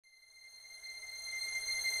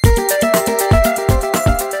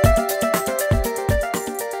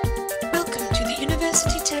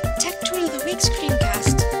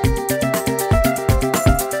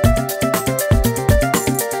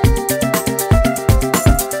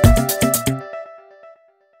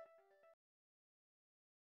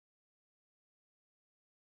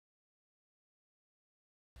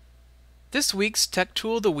This week's Tech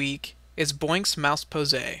Tool of the Week is Boinx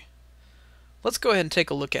Mouseposé. Let's go ahead and take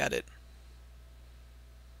a look at it.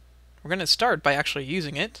 We're going to start by actually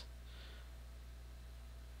using it.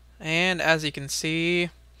 And as you can see,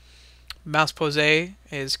 Mouseposé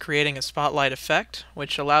is creating a spotlight effect,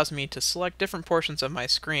 which allows me to select different portions of my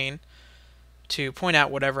screen to point out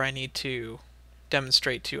whatever I need to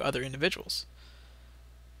demonstrate to other individuals.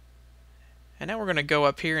 And now we're going to go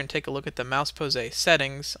up here and take a look at the Mouseposé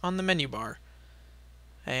settings on the menu bar.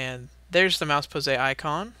 And there's the Mouseposé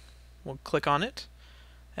icon. We'll click on it.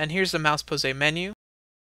 And here's the Mouseposé menu.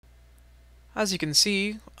 As you can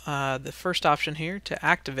see, the first option here to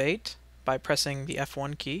activate by pressing the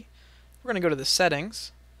F1 key. We're going to go to the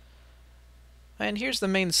settings. And here's the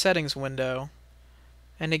main settings window.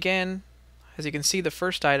 And again, as you can see, the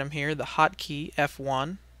first item here, the hotkey F1,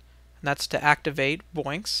 and that's to activate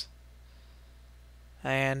Boinx.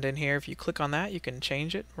 And in here, if you click on that, you can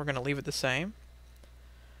change it. We're going to leave it the same.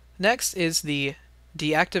 Next is the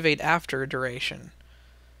deactivate after duration.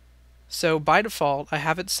 So by default, I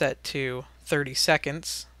have it set to 30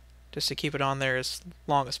 seconds, just to keep it on there as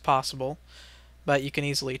long as possible. But you can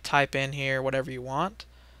easily type in here whatever you want,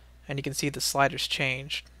 and you can see the sliders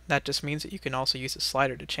changed. That just means that you can also use a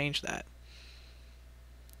slider to change that.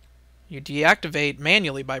 You deactivate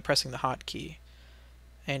manually by pressing the hotkey.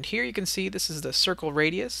 And here you can see this is the circle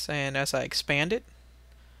radius, and as I expand it,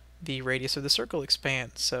 the radius of the circle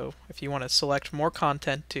expands. So if you want to select more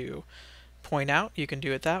content to point out, you can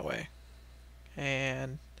do it that way.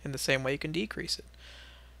 And in the same way, you can decrease it.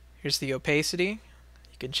 Here's the opacity.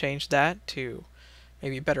 You can change that to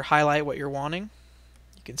maybe better highlight what you're wanting.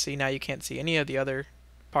 You can see now you can't see any of the other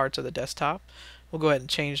parts of the desktop. We'll go ahead and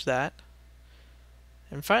change that.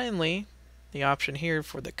 And finally, the option here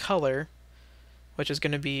for the color, which is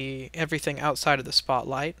going to be everything outside of the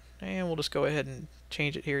spotlight, and we'll just go ahead and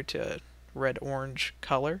change it here to red-orange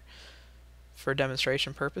color for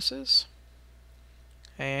demonstration purposes.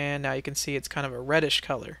 And now you can see it's kind of a reddish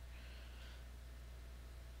color.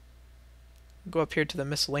 Go up here to the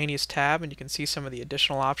miscellaneous tab and you can see some of the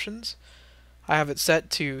additional options. I have it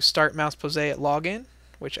set to start Mouseposé at login,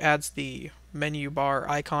 which adds the menu bar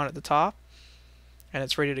icon at the top, and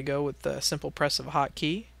it's ready to go with the simple press of a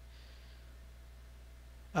hotkey.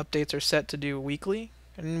 Updates are set to do weekly,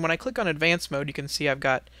 and when I click on advanced mode, you can see I've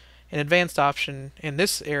got an advanced option in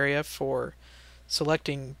this area for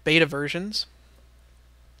selecting beta versions.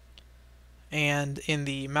 And in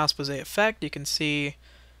the Mouseposé effect, you can see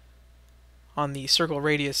on the circle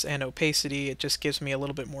radius and opacity, it just gives me a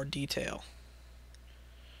little bit more detail.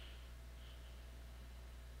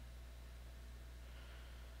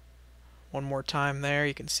 One more time there,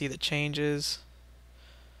 you can see the changes.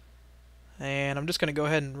 And I'm just going to go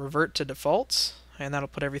ahead and revert to defaults, and that'll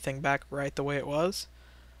put everything back right the way it was.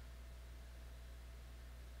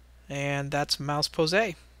 And that's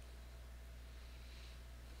Mouseposé.